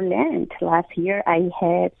for Lent. Last year, I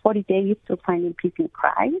had 40 days to finding peace in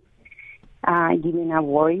Christ. Giving a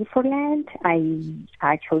worry for Lent, I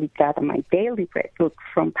actually got my daily bread book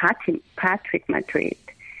from Patrick Madrid.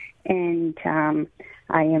 And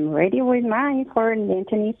I am ready with mine for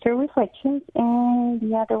Lenten Easter reflections, and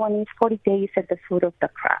the other one is 40 days at the foot of the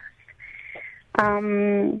cross.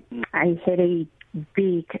 I had a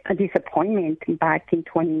big disappointment back in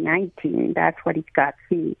 2019. That's what it got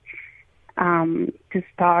me. To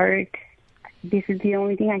start, this is the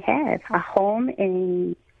only thing I have. A home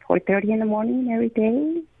and 4:30 in the morning every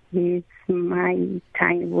day is my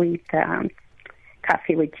time with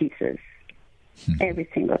Coffee with Jesus every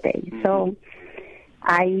single day. So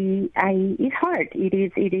it's hard. It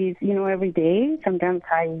is, every day. Sometimes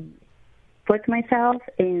I put myself,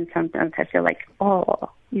 and sometimes I feel like, oh,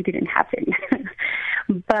 it didn't happen.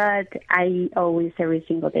 But I always, every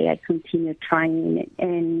single day, I continue trying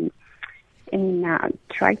and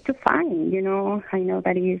try to find, I know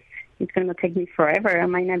that it's going to take me forever. I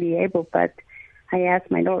might not be able, but I ask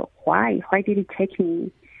my Lord, why? Why did it take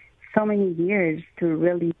me so many years to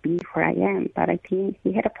really be where I am? But I think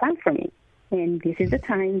He had a plan for me, and this is the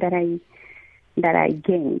time that I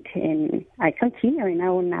gained, and I continue, and I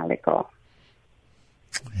will not let go.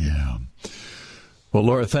 Yeah. Well,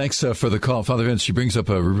 Laura, thanks for the call. Father Vince, she brings up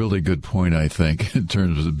a really good point, I think, in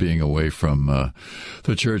terms of being away from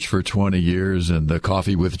the church for 20 years and the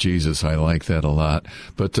coffee with Jesus. I like that a lot.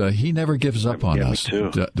 But He never gives up on us,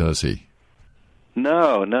 does He?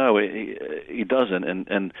 No, he doesn't.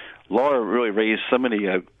 And Laura really raised so many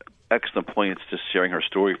excellent points. Just sharing her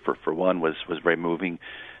story, for one, was very moving.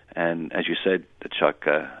 And as you said, Chuck,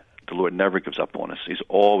 the Lord never gives up on us. He's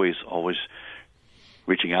always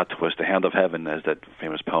reaching out to us, the hand of heaven, as that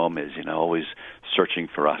famous poem is, always searching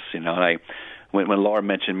for us, And when Laura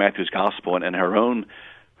mentioned Matthew's gospel and her own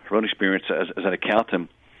experience as an accountant,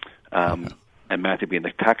 and Matthew being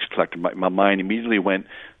the tax collector, my mind immediately went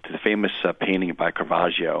to the famous painting by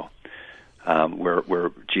Caravaggio,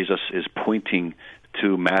 where Jesus is pointing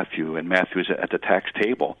to Matthew, and Matthew is at the tax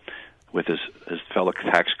table with his fellow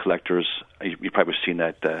tax collectors. You've probably seen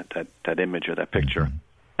that image or that picture.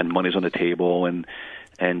 And money's on the table, and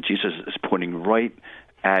Jesus is pointing right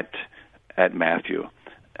at Matthew,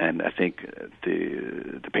 and I think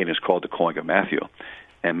the painting is called The Calling of Matthew,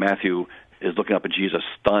 and Matthew is looking up at Jesus,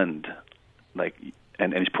 stunned,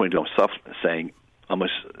 and he's pointing to himself, saying,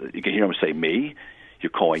 almost you can hear him say, "Me, you're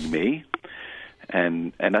calling me,"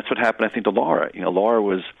 and that's what happened, I think, to Laura. Laura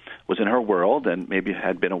was in her world and maybe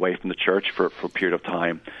had been away from the church for a period of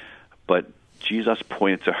time, but Jesus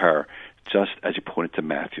pointed to her, just as He pointed to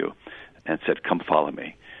Matthew, and said, "Come follow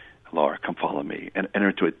me, Laura, come follow me, and enter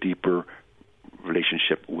into a deeper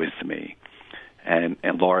relationship with me." And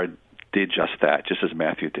Laura did just that, just as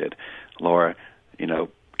Matthew did. Laura,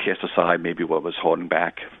 cast aside maybe what was holding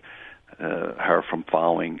back her from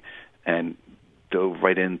following, and dove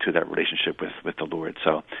right into that relationship with the Lord.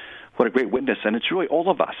 So what a great witness. And it's really all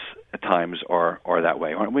of us at times are that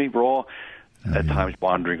way, aren't we? We're all at times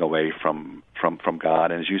wandering away from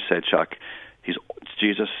God. And as you said, Chuck,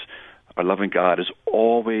 Jesus, our loving God, is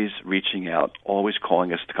always reaching out, always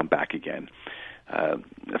calling us to come back again. A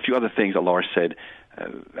few other things that Laura said.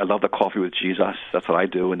 I love the coffee with Jesus. That's what I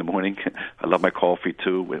do in the morning. I love my coffee,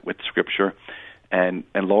 too, with Scripture. And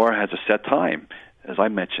Laura has a set time. As I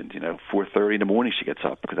mentioned, 4:30 in the morning she gets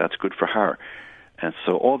up, because that's good for her. And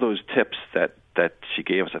so all those tips that she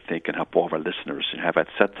gave us, I think, can help all of our listeners and have that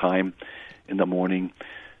set time in the morning,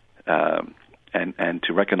 and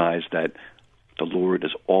to recognize that the Lord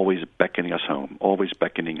is always beckoning us home, always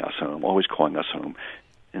calling us home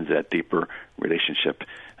into that deeper relationship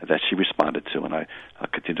that she responded to. And I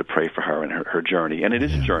continue to pray for her and her journey. And it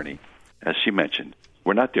is a journey, as she mentioned.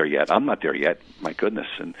 We're not there yet. I'm not there yet, my goodness.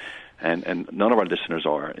 And none of our listeners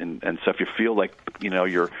are. And so if you feel like,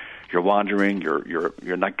 you're wandering,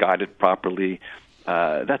 you're not guided properly,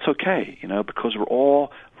 that's okay, because we're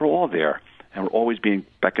all there. And we're always being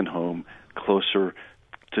beckoned home, closer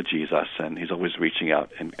to Jesus, and He's always reaching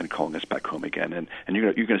out and calling us back home again. And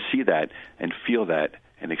you're going to see that and feel that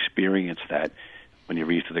and experience that when you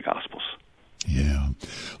read through the Gospels. Yeah.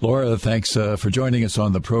 Laura, thanks for joining us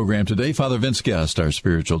on the program today. Father Vince Guest, our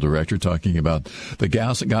spiritual director, talking about the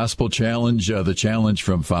Gospel Challenge, the challenge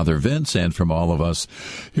from Father Vince and from all of us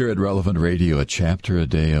here at Relevant Radio, a chapter a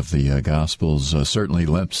day of the Gospels. Certainly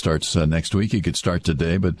Lent starts next week. You could start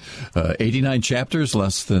today, but 89 chapters,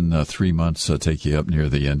 less than 3 months, take you up near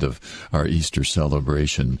the end of our Easter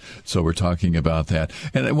celebration. So we're talking about that.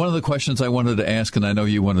 And one of the questions I wanted to ask, and I know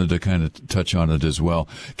you wanted to kind of touch on it as well,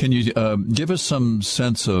 can you give us some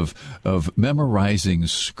sense of memorizing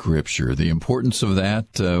Scripture, the importance of that?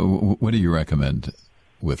 What do you recommend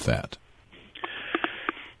with that?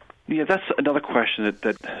 Yeah, that's another question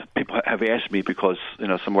that people have asked me, because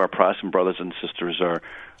some of our Protestant brothers and sisters are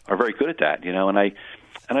very good at that, and I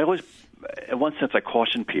always, in one sense, I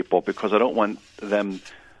caution people, because I don't want them,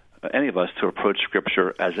 any of us, to approach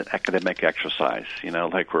Scripture as an academic exercise.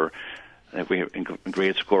 Like in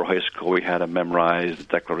grade school or high school, we had to memorize the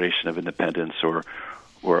Declaration of Independence or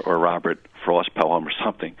Robert Frost poem or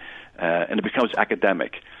something, and it becomes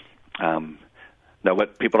academic. Now,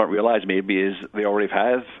 what people don't realize maybe is they already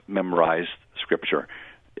have memorized Scripture.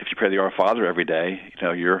 If you pray the Our Father every day,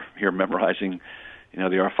 you're memorizing.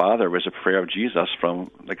 The Our Father was a prayer of Jesus from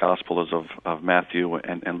the Gospels of Matthew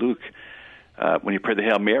and Luke. When you pray the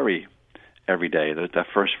Hail Mary every day, that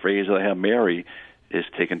first phrase of the Hail Mary is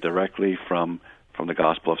taken directly from the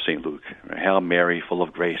Gospel of St. Luke. Hail Mary, full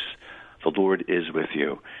of grace, the Lord is with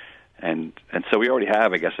you. And so we already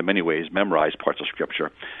have, I guess, in many ways, memorized parts of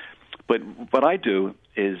Scripture. But what I do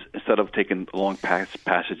is, instead of taking long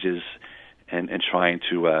passages and trying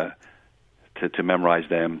to memorize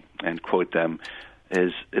them and quote them,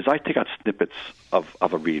 is I take out snippets of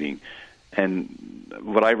a reading. And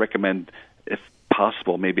what I recommend, if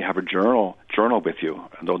possible, maybe have a journal with you,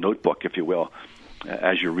 a little notebook, if you will,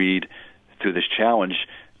 as you read through this challenge.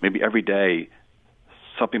 Maybe every day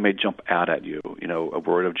something may jump out at you, a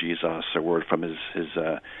word of Jesus, a word from his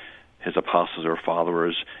apostles or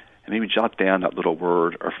followers, and maybe jot down that little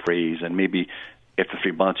word or phrase, and maybe after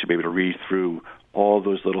 3 months you'll be able to read through all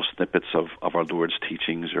those little snippets of our Lord's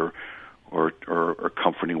teachings or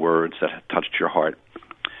comforting words that have touched your heart.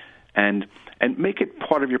 And make it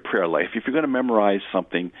part of your prayer life. If you're going to memorize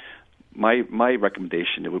something, my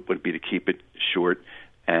recommendation would be to keep it short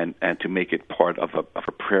and to make it part of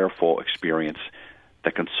a prayerful experience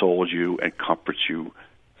that consoles you and comforts you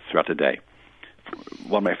throughout the day.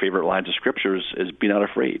 One of my favorite lines of Scriptures is "Be not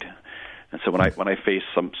afraid." And so when I face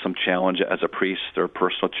some challenge as a priest or a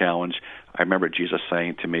personal challenge, I remember Jesus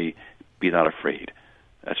saying to me, "Be not afraid."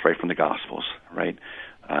 That's right from the Gospels, right?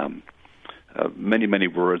 Many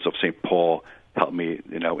words of St. Paul help me,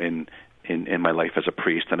 in my life as a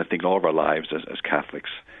priest, and I think all of our lives as Catholics,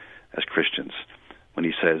 as Christians.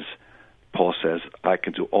 When Paul says, "I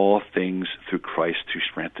can do all things through Christ who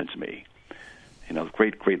strengthens me."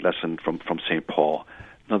 Great lesson from St. Paul.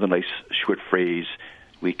 Another nice short phrase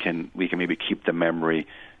we can maybe keep the memory,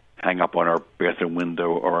 hang up on our bathroom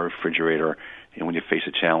window or our refrigerator, and when you face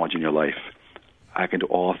a challenge in your life, I can do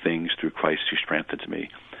all things through Christ who strengthens me.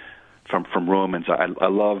 From Romans, I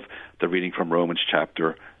love the reading from Romans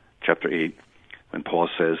chapter 8, when Paul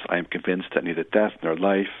says, "I am convinced that neither death nor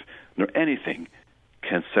life nor anything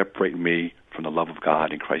can separate me from the love of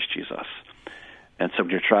God in Christ Jesus." And so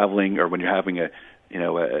when you're traveling or when you're having a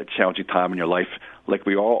challenging time in your life, like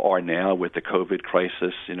we all are now with the COVID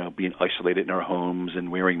crisis, being isolated in our homes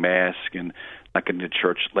and wearing masks and not getting to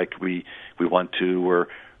church like we want to, or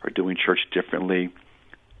doing church differently,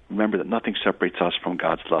 remember that nothing separates us from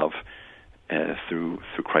God's love through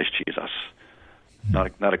Christ Jesus.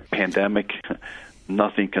 Not a pandemic.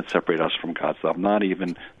 Nothing can separate us from God's love, not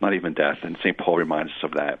even death. And St. Paul reminds us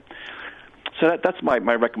of that. So that's my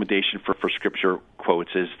recommendation for Scripture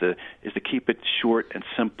quotes is to keep it short and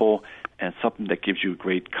simple, and something that gives you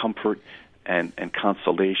great comfort and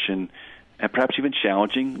consolation, and perhaps even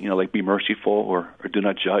challenging, like be merciful or do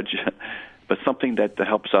not judge, but something that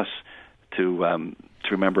helps us to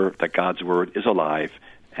remember that God's Word is alive,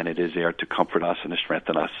 and it is there to comfort us and to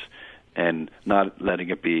strengthen us, and not letting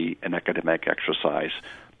it be an academic exercise,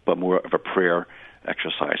 but more of a prayer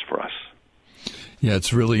exercise for us. Yeah,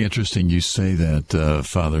 it's really interesting you say that,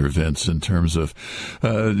 Father Vince, in terms of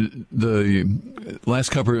the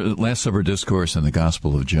Last Supper Discourse in the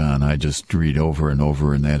Gospel of John. I just read over and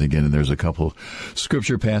over in that again, and there's a couple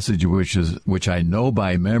scripture passages which I know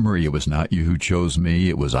by memory. It was not you who chose me,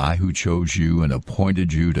 it was I who chose you and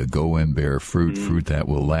appointed you to go and bear fruit, fruit that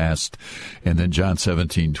will last. And then John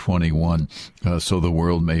 17:21, so the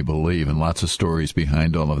world may believe, and lots of stories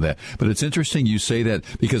behind all of that. But it's interesting you say that,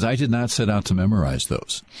 because I did not set out to memorize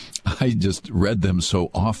those. I just read them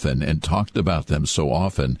so often and talked about them so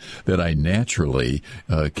often that I naturally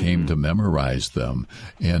came to memorize them,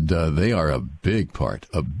 and they are a big part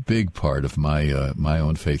of my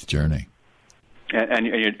own faith journey. And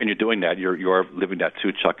you're doing that. You're living that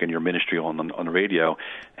too, Chuck, in your ministry on the radio.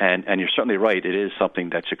 And you're certainly right. It is something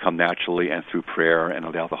that should come naturally and through prayer and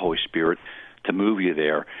allow the Holy Spirit to move you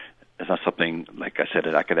there. It's not something, like I said,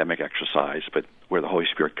 an academic exercise, but where the Holy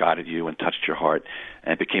Spirit guided you and touched your heart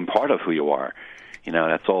and became part of who you are.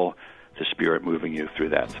 That's all the Spirit moving you through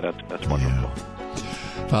that. So that's wonderful. Yeah.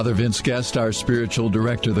 Father Vince Guest, our spiritual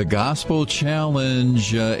director, the Gospel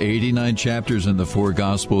Challenge, 89 chapters in the 4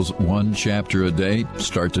 Gospels, 1 chapter a day.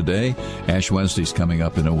 Start today. Ash Wednesday's coming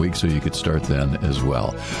up in a week, so you could start then as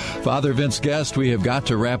well. Father Vince Guest, we have got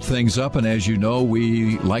to wrap things up, and as you know,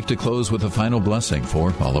 we like to close with a final blessing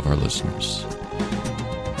for all of our listeners.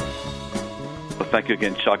 Well, thank you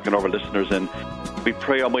again, Chuck, and all our listeners, and we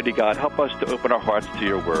pray, Almighty God, help us to open our hearts to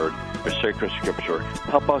your word, your sacred scripture.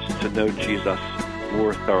 Help us to know Jesus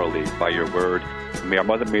more thoroughly by your word. May our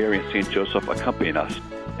Mother Mary and Saint Joseph accompany us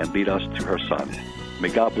and lead us to her Son. May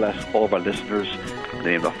God bless all of our listeners. In the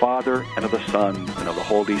name of the Father, and of the Son, and of the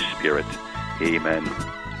Holy Spirit. Amen.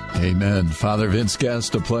 Amen. Father Vince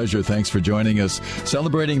Guest, a pleasure. Thanks for joining us.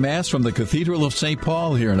 Celebrating Mass from the Cathedral of St.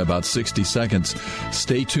 Paul here in about 60 seconds.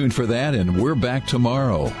 Stay tuned for that, and we're back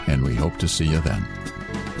tomorrow, and we hope to see you then.